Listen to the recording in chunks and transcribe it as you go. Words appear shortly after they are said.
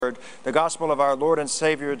The Gospel of our Lord and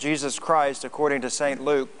Savior Jesus Christ according to St.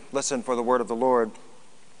 Luke. Listen for the word of the Lord.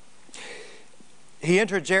 He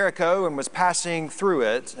entered Jericho and was passing through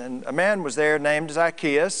it, and a man was there named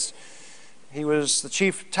Zacchaeus. He was the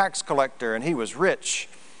chief tax collector, and he was rich.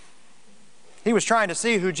 He was trying to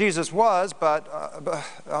see who Jesus was, but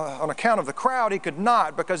on account of the crowd, he could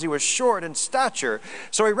not because he was short in stature.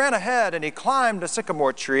 So he ran ahead and he climbed a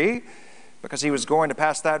sycamore tree because he was going to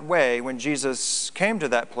pass that way. When Jesus came to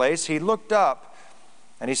that place, he looked up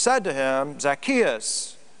and he said to him,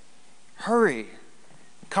 "Zacchaeus, hurry,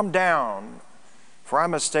 come down, for I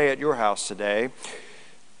must stay at your house today."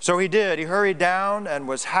 So he did. He hurried down and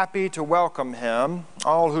was happy to welcome him.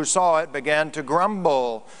 All who saw it began to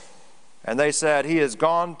grumble, and they said, "He is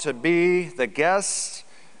gone to be the guest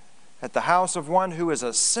at the house of one who is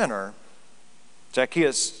a sinner."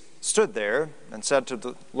 Zacchaeus stood there and said to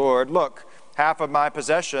the Lord, "Look, half of my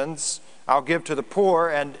possessions I'll give to the poor,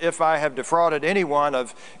 and if I have defrauded anyone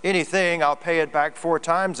of anything, I'll pay it back 4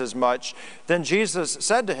 times as much." Then Jesus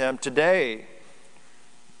said to him, Today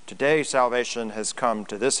salvation has come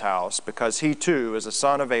to this house, because he too is a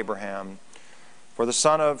son of Abraham. For the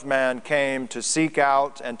Son of Man came to seek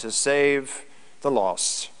out and to save the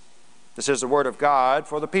lost." This is the word of God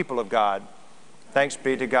for the people of God. Thanks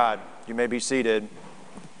be to God. You may be seated.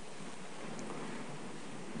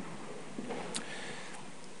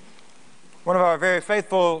 One of our very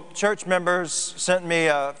faithful church members sent me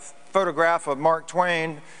a photograph of Mark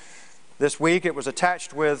Twain this week. It was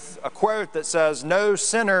attached with a quote that says, "No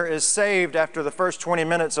sinner is saved after the first 20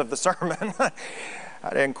 minutes of the sermon." I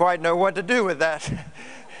didn't quite know what to do with that,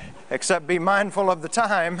 except be mindful of the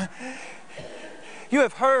time. You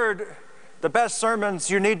have heard the best sermons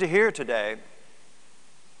you need to hear today.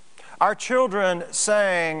 Our children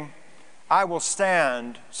sang, "I will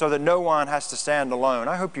stand so that no one has to stand alone."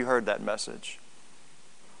 I hope you heard that message.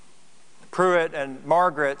 Pruitt and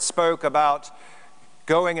Margaret spoke about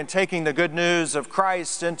going and taking the good news of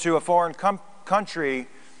Christ into a foreign country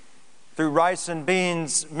through Rice and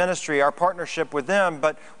Beans Ministry, our partnership with them.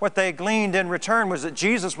 But what they gleaned in return was that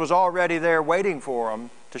Jesus was already there waiting for them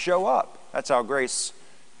to show up. That's how grace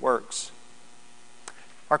works.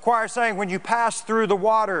 Our choir sang, "When you pass through the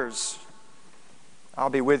waters, I'll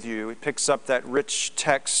be with you." It picks up that rich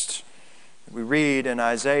text that we read in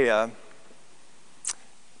Isaiah.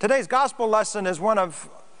 Today's gospel lesson is one of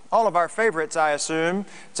all of our favorites, I assume.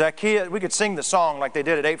 Zacchaeus, we could sing the song like they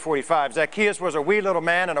did at 8:45. Zacchaeus was a wee little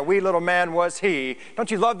man, and a wee little man was he.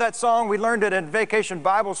 Don't you love that song? We learned it in Vacation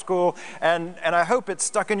Bible School, and I hope it's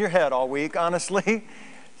stuck in your head all week, honestly.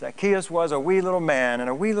 Zacchaeus was a wee little man, and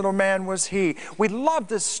a wee little man was he. We love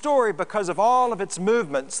this story because of all of its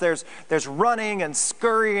movements. There's running and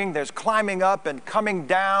scurrying, there's climbing up and coming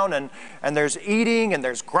down, and there's eating, and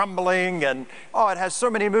there's grumbling, and it has so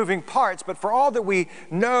many moving parts. But for all that we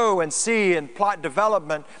know and see in plot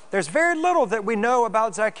development, there's very little that we know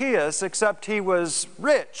about Zacchaeus except he was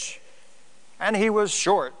rich and he was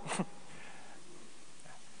short.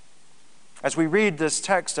 As we read this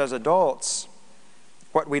text as adults,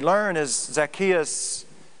 what we learn is Zacchaeus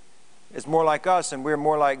is more like us, and we're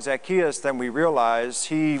more like Zacchaeus than we realize.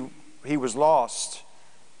 He was lost,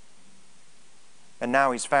 and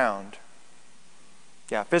now he's found.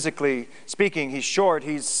 Yeah, physically speaking, he's short,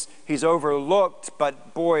 he's overlooked,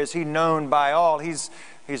 but boy, is he known by all. He's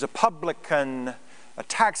a publican, a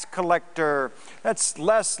tax collector. That's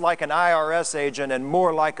less like an IRS agent and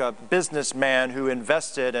more like a businessman who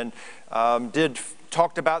invested and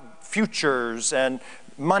talked about futures and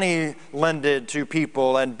money lended to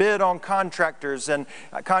people and bid on contractors and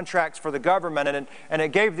contracts for the government, and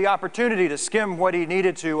it gave the opportunity to skim what he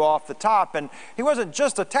needed to off the top. And he wasn't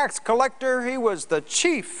just a tax collector, he was the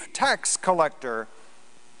chief tax collector.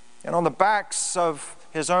 And on the backs of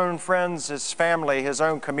his own friends, his family, his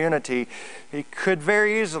own community, he could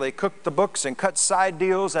very easily cook the books and cut side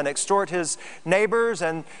deals and extort his neighbors.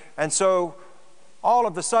 And so all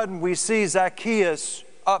of a sudden we see Zacchaeus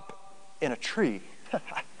up in a tree.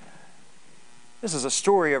 This is a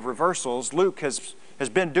story of reversals. Luke has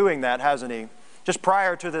been doing that, hasn't he? Just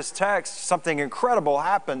prior to this text, something incredible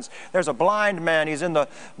happens. There's a blind man. He's in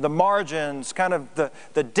the margins, kind of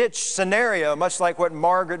the ditch scenario, much like what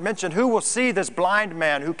Margaret mentioned. Who will see this blind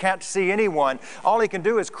man who can't see anyone? All he can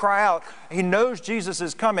do is cry out. He knows Jesus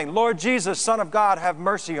is coming. "Lord Jesus, Son of God, have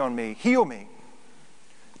mercy on me. Heal me."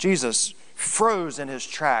 Jesus froze in his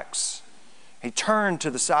tracks. He turned to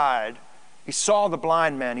the side. He saw the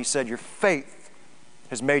blind man. He said, "Your faith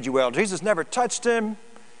has made you well." Jesus never touched him.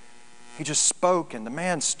 He just spoke, and the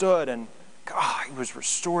man stood, and God, he was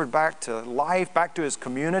restored back to life, back to his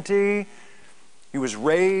community. He was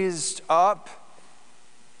raised up.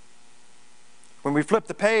 When we flip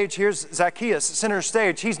the page, here's Zacchaeus, center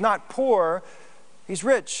stage. He's not poor, he's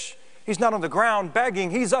rich. He's not on the ground begging,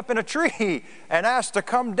 he's up in a tree and asked to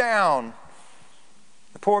come down.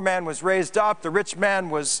 The poor man was raised up, the rich man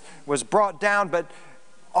was brought down, but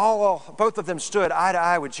both of them stood eye to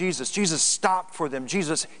eye with Jesus. Jesus stopped for them.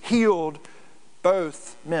 Jesus healed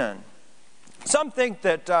both men. Some think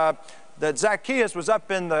that Zacchaeus was up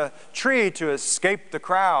in the tree to escape the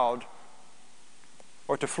crowd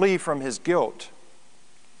or to flee from his guilt.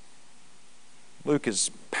 Luke is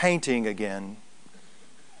painting again.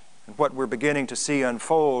 And what we're beginning to see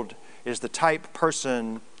unfold is the type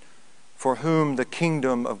person for whom the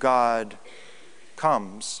kingdom of God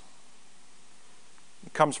comes.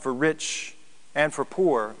 It comes for rich and for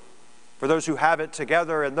poor, for those who have it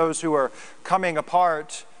together and those who are coming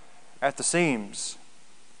apart at the seams.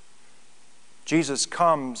 Jesus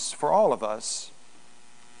comes for all of us.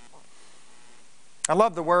 I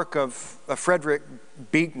love the work of Frederick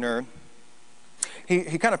Buechner.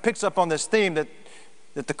 He kind of picks up on this theme that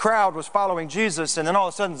the crowd was following Jesus, and then all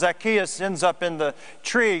of a sudden Zacchaeus ends up in the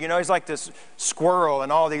tree. You know, he's like this squirrel,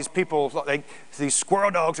 and all these people, these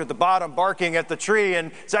squirrel dogs at the bottom barking at the tree,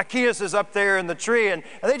 and Zacchaeus is up there in the tree, and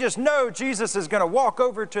they just know Jesus is going to walk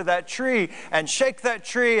over to that tree and shake that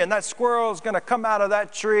tree, and that squirrel is going to come out of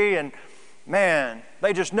that tree, and man,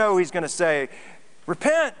 they just know he's going to say,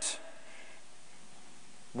 "Repent!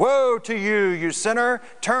 Woe to you, you sinner,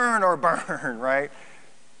 turn or burn," right?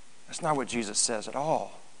 That's not what Jesus says at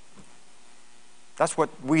all. That's what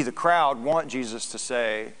we, the crowd, want Jesus to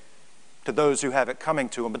say to those who have it coming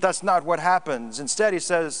to him. But that's not what happens. Instead, he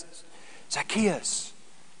says, "Zacchaeus,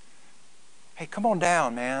 hey, come on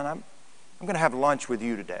down, man. I'm going to have lunch with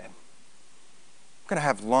you today. I'm going to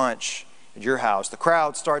have lunch at your house." The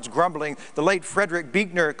crowd starts grumbling. The late Frederick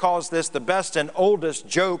Buechner calls this the best and oldest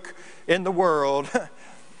joke in the world.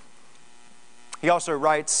 He also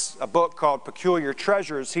writes a book called Peculiar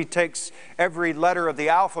Treasures. He takes every letter of the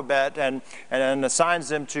alphabet and assigns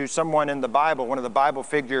them to someone in the Bible, one of the Bible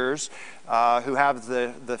figures who have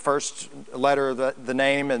the first letter, the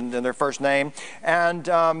name, and then their first name.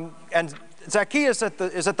 And Zacchaeus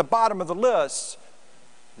is at the bottom of the list,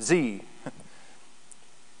 Z.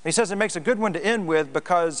 He says it makes a good one to end with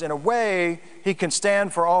because, in a way, he can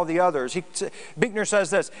stand for all the others. Buechner says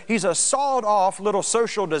this: he's a sawed-off little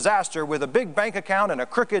social disaster with a big bank account and a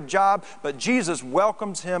crooked job, but Jesus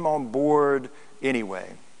welcomes him on board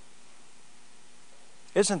anyway.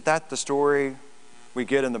 Isn't that the story we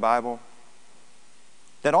get in the Bible?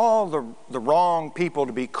 That all the wrong people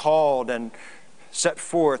to be called and set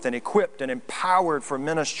forth and equipped and empowered for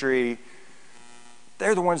ministry,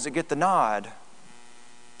 they're the ones that get the nod.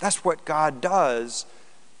 That's what God does.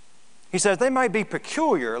 He says they might be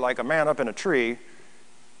peculiar, like a man up in a tree,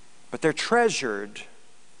 but they're treasured,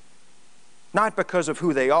 not because of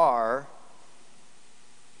who they are,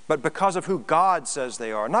 but because of who God says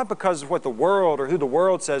they are. Not because of what the world or who the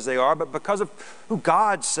world says they are, but because of who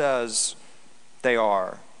God says they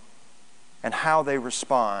are and how they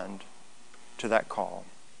respond to that call.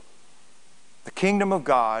 The kingdom of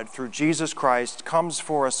God through Jesus Christ comes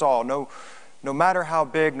for us all. No matter how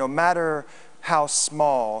big, no matter how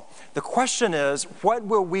small. The question is, what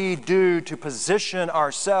will we do to position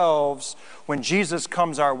ourselves when Jesus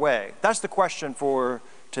comes our way? That's the question for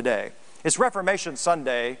today. It's Reformation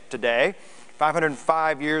Sunday today.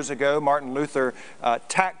 505 years ago, Martin Luther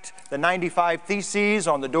tacked the 95 Theses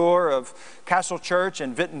on the door of Castle Church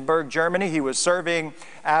in Wittenberg, Germany. He was serving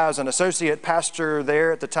as an associate pastor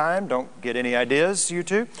there at the time. Don't get any ideas, you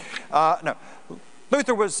two. No.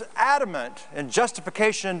 Luther was adamant in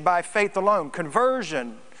justification by faith alone,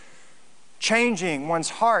 conversion, changing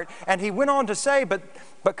one's heart. And he went on to say,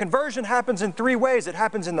 but conversion happens in three ways. It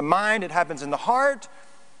happens in the mind, it happens in the heart,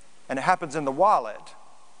 and it happens in the wallet.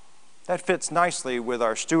 That fits nicely with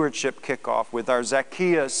our stewardship kickoff, with our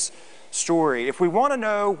Zacchaeus story. If we want to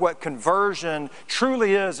know what conversion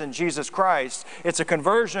truly is in Jesus Christ, it's a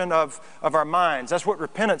conversion of our minds. That's what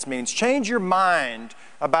repentance means. Change your mind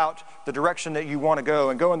about the direction that you want to go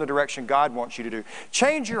and go in the direction God wants you to do.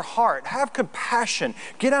 Change your heart. Have compassion.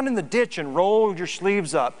 Get out in the ditch and roll your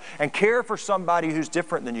sleeves up and care for somebody who's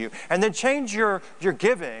different than you. And then change your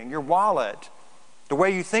giving, your wallet, the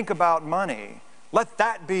way you think about money. Let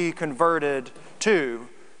that be converted too.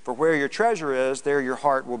 For where your treasure is, there your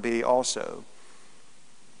heart will be also.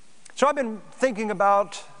 So I've been thinking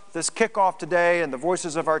about this kickoff today and the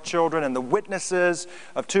voices of our children and the witnesses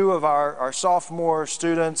of two of our sophomore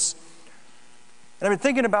students. And I've been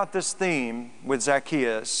thinking about this theme with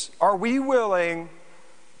Zacchaeus. Are we willing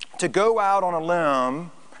to go out on a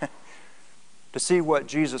limb to see what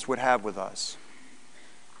Jesus would have with us?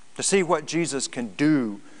 to see what Jesus can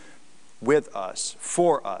do with us,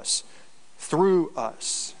 for us, through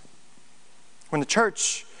us. When the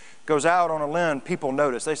church goes out on a limb, people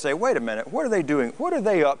notice. They say, wait a minute, what are they doing? What are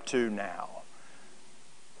they up to now?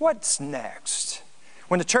 What's next?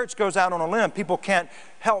 When the church goes out on a limb, people can't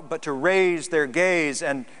help but to raise their gaze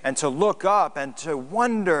and to look up and to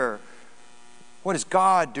wonder, what is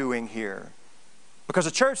God doing here? Because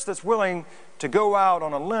a church that's willing to go out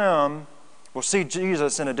on a limb will see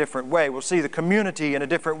Jesus in a different way. We'll see the community in a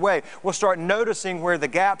different way. We'll start noticing where the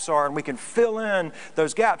gaps are, and we can fill in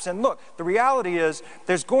those gaps. And look, the reality is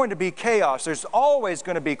there's going to be chaos. There's always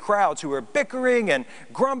going to be crowds who are bickering and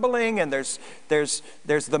grumbling, and there's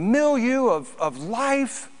the milieu of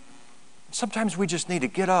life. Sometimes we just need to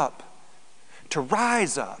get up, to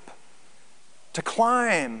rise up, to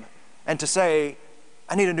climb, and to say,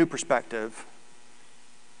 I need a new perspective.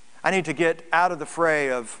 I need to get out of the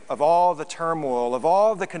fray of all the turmoil, of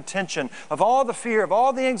all the contention, of all the fear, of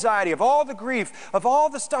all the anxiety, of all the grief, of all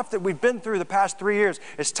the stuff that we've been through the past 3 years.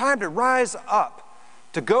 It's time to rise up,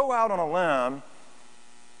 to go out on a limb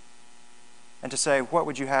and to say, what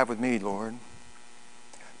would you have with me, Lord?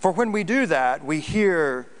 For when we do that, we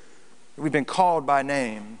hear that we've been called by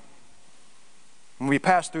name. When we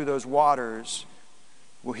pass through those waters,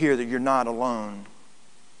 we'll hear that you're not alone.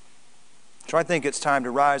 So I think it's time to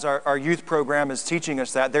rise. Our youth program is teaching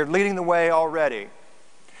us that. They're leading the way already.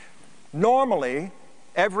 Normally,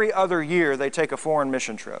 every other year they take a foreign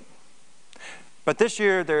mission trip. But this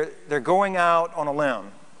year they're going out on a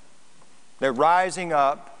limb. They're rising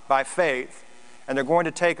up by faith, and they're going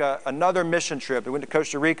to take another mission trip. They went to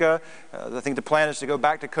Costa Rica. I think the plan is to go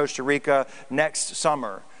back to Costa Rica next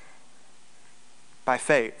summer by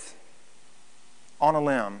faith, on a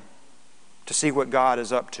limb, to see what God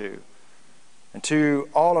is up to. And to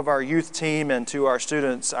all of our youth team and to our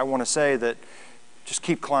students, I want to say that just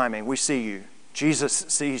keep climbing. We see you. Jesus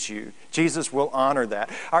sees you. Jesus will honor that.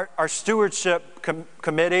 Our stewardship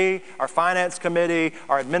committee, our finance committee,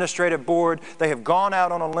 our administrative board, they have gone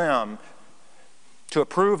out on a limb to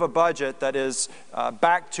approve a budget that is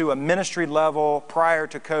back to a ministry level prior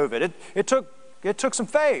to COVID. It took some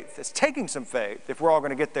faith. It's taking some faith if we're all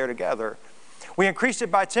going to get there together. We increased it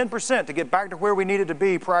by 10% to get back to where we needed to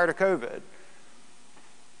be prior to COVID.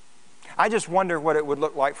 I just wonder what it would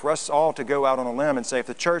look like for us all to go out on a limb and say, if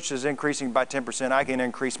the church is increasing by 10%, I can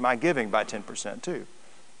increase my giving by 10% too.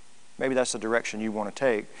 Maybe that's the direction you want to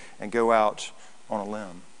take and go out on a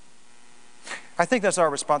limb. I think that's our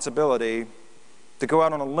responsibility, to go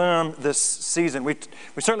out on a limb this season. We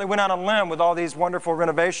certainly went out on a limb with all these wonderful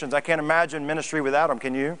renovations. I can't imagine ministry without them,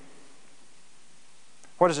 can you?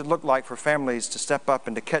 What does it look like for families to step up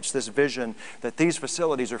and to catch this vision that these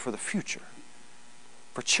facilities are for the future,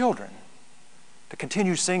 for children to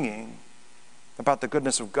continue singing about the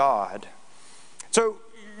goodness of God? So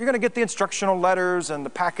you're going to get the instructional letters and the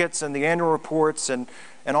packets and the annual reports and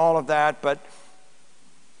all of that. But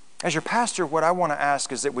as your pastor, what I want to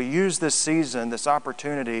ask is that we use this season, this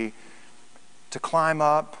opportunity, to climb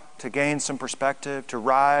up, to gain some perspective, to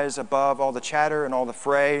rise above all the chatter and all the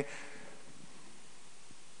fray,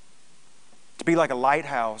 to be like a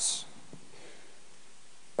lighthouse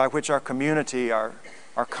by which our community, our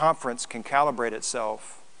conference can calibrate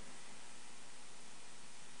itself.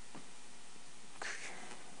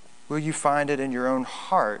 Will you find it in your own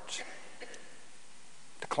heart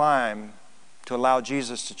to climb, to allow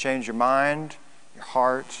Jesus to change your mind, your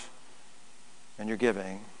heart, and your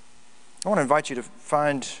giving? I want to invite you to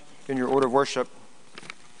find in your order of worship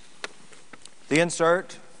the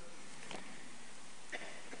insert,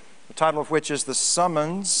 the title of which is The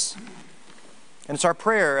Summons. And it's our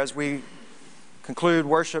prayer as we conclude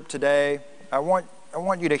worship today. I want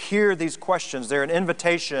you to hear these questions. They're an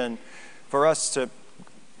invitation for us to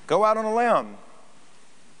go out on a limb,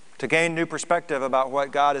 to gain new perspective about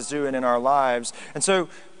what God is doing in our lives. And so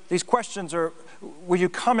these questions are, will you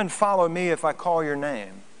come and follow me if I call your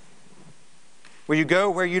name? Will you go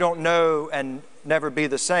where you don't know and never be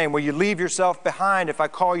the same? Will you leave yourself behind if I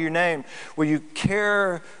call your name? Will you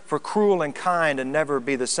care for cruel and kind and never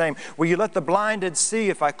be the same? Will you let the blinded see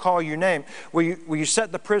if I call your name? Will you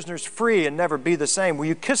set the prisoners free and never be the same? Will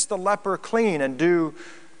you kiss the leper clean and do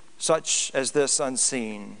such as this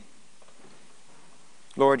unseen?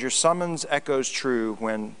 Lord, your summons echoes true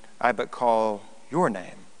when I but call your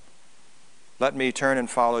name. Let me turn and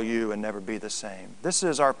follow you and never be the same. This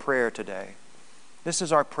is our prayer today. This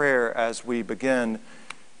is our prayer as we begin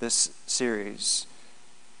this series.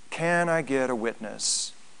 Can I get a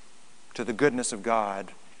witness to the goodness of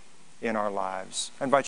God in our lives? I invite you